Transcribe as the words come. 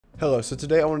Hello, so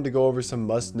today I wanted to go over some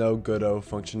must-know Godot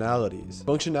functionalities.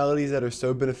 Functionalities that are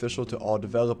so beneficial to all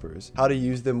developers, how to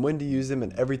use them, when to use them,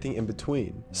 and everything in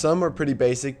between. Some are pretty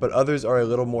basic, but others are a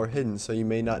little more hidden, so you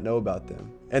may not know about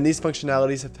them. And these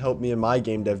functionalities have helped me in my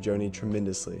game dev journey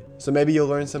tremendously. So maybe you'll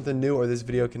learn something new, or this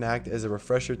video can act as a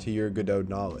refresher to your Godot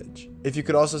knowledge. If you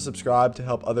could also subscribe to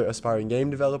help other aspiring game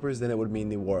developers, then it would mean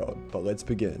the world. But let's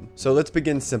begin. So let's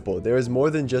begin simple. There is more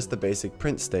than just the basic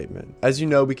print statement. As you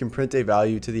know, we can print a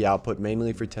value to the output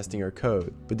mainly for testing our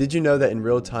code. But did you know that in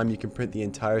real time you can print the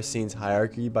entire scene's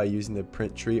hierarchy by using the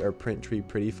print tree or print tree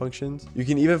pretty functions? You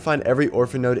can even find every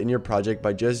orphan node in your project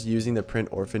by just using the print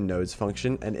orphan nodes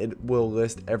function, and it will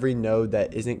list every node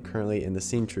that isn't currently in the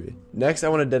scene tree. Next, I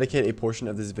want to dedicate a portion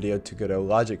of this video to Godot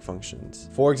logic functions.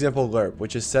 For example, lerp,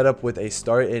 which is set up with a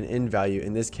start and end value,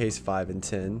 in this case 5 and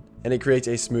 10, and it creates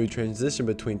a smooth transition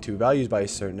between two values by a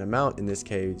certain amount, in this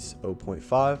case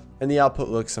 0.5, and the output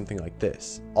looks something like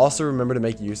this. Also remember to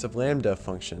make use of lambda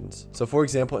functions. So for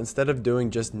example, instead of doing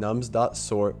just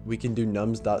nums.sort, we can do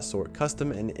nums.sort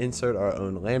custom and insert our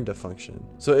own lambda function.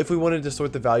 So if we wanted to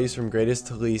sort the values from greatest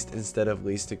to least instead of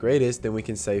least to greatest, then we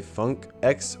can say func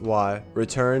x y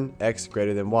return x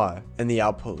greater than y, and the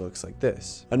output looks like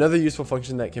this. Another useful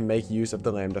function that can make use of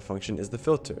the lambda function is the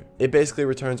filter. It basically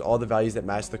returns all the values that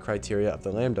match the criteria of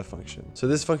the lambda function. So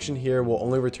this function here will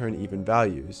only return even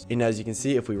values, and as you can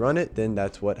see, if we run it, then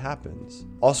that's what happens.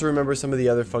 Also remember some of the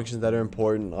other functions that are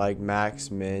important, like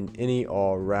max, min, any,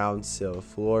 all, round, sil,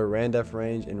 floor, randef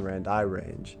range, and randi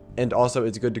range. And also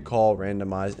it's good to call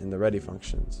randomize in the ready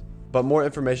functions. But more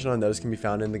information on those can be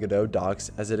found in the Godot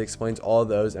docs, as it explains all of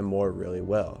those and more really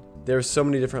well. There are so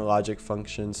many different logic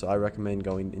functions, so I recommend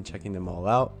going and checking them all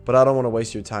out, but I don't want to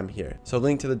waste your time here. So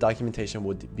link to the documentation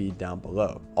will be down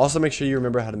below. Also make sure you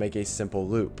remember how to make a simple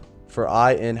loop. For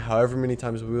I in however many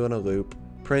times we want to loop,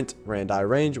 print randi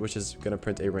range, which is going to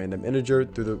print a random integer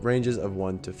through the ranges of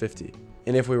 1 to 50.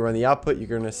 And if we run the output, you're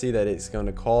going to see that it's going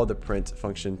to call the print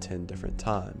function 10 different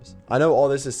times. I know all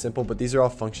this is simple, but these are all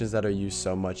functions that are used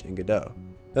so much in Godot.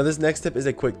 Now this next tip is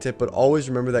a quick tip, but always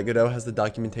remember that Godot has the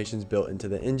documentations built into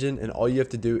the engine, and all you have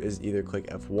to do is either click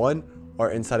F1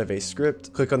 or inside of a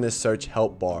script, click on this search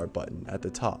help bar button at the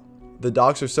top. The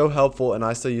docs are so helpful, and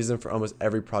I still use them for almost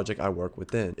every project I work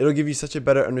within. It'll give you such a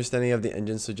better understanding of the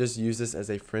engine, so just use this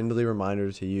as a friendly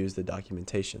reminder to use the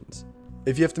documentations.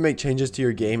 If you have to make changes to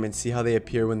your game and see how they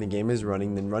appear when the game is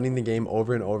running, then running the game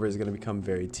over and over is going to become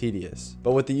very tedious.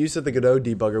 But with the use of the Godot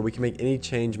debugger, we can make any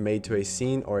change made to a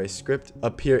scene or a script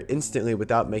appear instantly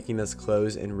without making us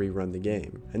close and rerun the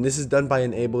game. And this is done by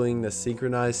enabling the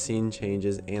synchronized scene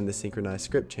changes and the synchronized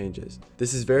script changes.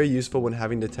 This is very useful when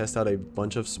having to test out a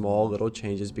bunch of small little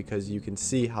changes, because you can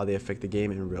see how they affect the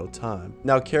game in real time.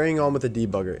 Now carrying on with the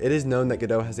debugger, it is known that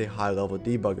Godot has a high level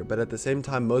debugger, but at the same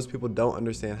time most people don't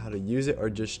understand how to use it or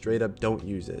just straight up don't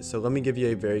use it. So let me give you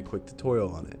a very quick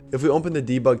tutorial on it. If we open the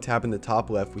debug tab in the top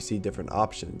left, we see different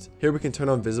options. Here we can turn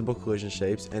on visible collision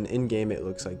shapes, and in game it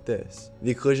looks like this.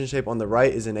 The collision shape on the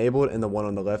right is enabled and the one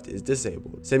on the left is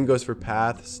disabled. Same goes for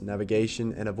paths,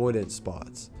 navigation, and avoidance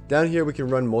spots. Down here we can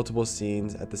run multiple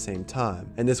scenes at the same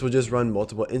time, and this will just run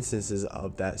multiple instances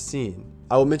of that scene.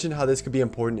 I will mention how this could be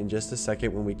important in just a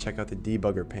second when we check out the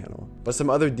debugger panel. But some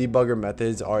other debugger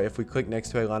methods are if we click next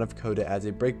to a line of code, it adds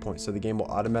a breakpoint, so the game will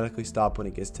automatically stop when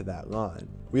it gets to that line.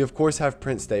 We of course have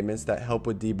print statements that help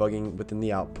with debugging within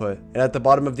the output, and at the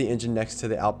bottom of the engine next to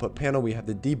the output panel we have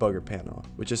the debugger panel,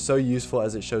 which is so useful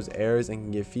as it shows errors and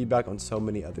can give feedback on so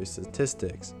many other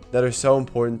statistics that are so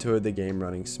important to the game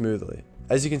running smoothly.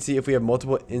 As you can see, if we have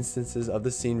multiple instances of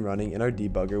the scene running in our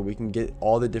debugger, we can get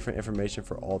all the different information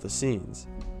for all the scenes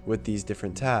with these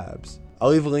different tabs. I'll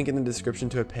leave a link in the description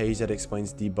to a page that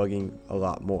explains debugging a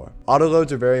lot more.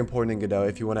 Autoloads are very important in Godot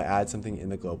if you want to add something in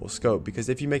the global scope, because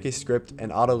if you make a script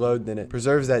and autoload, then it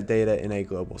preserves that data in a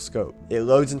global scope. It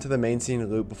loads into the main scene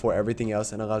loop before everything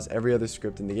else and allows every other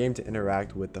script in the game to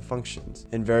interact with the functions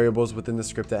and variables within the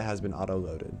script that has been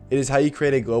autoloaded. It is how you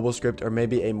create a global script, or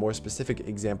maybe a more specific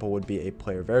example would be a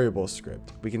player variable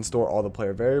script. We can store all the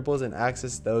player variables and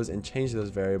access those and change those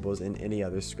variables in any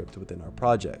other script within our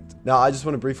project. Now I just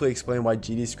want to briefly explain why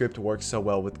GDScript works so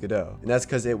well with Godot, and that's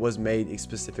because it was made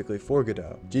specifically for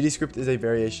Godot. GDScript is a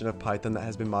variation of Python that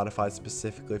has been modified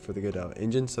specifically for the Godot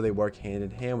engine, so they work hand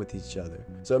in hand with each other.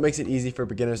 So it makes it easy for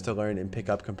beginners to learn and pick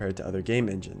up compared to other game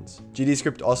engines.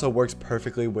 GDScript also works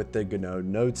perfectly with the Godot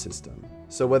node system.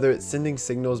 So whether it's sending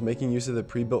signals, making use of the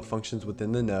pre-built functions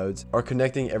within the nodes, or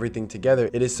connecting everything together,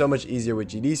 it is so much easier with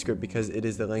GDScript because it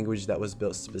is the language that was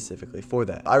built specifically for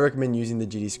that. I recommend using the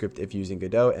GDScript if using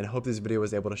Godot, and hope this video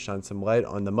was able to shine some light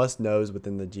on the must-knows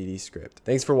within the GDScript.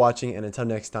 Thanks for watching, and until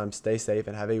next time, stay safe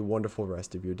and have a wonderful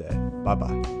rest of your day.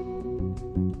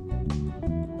 Bye-bye.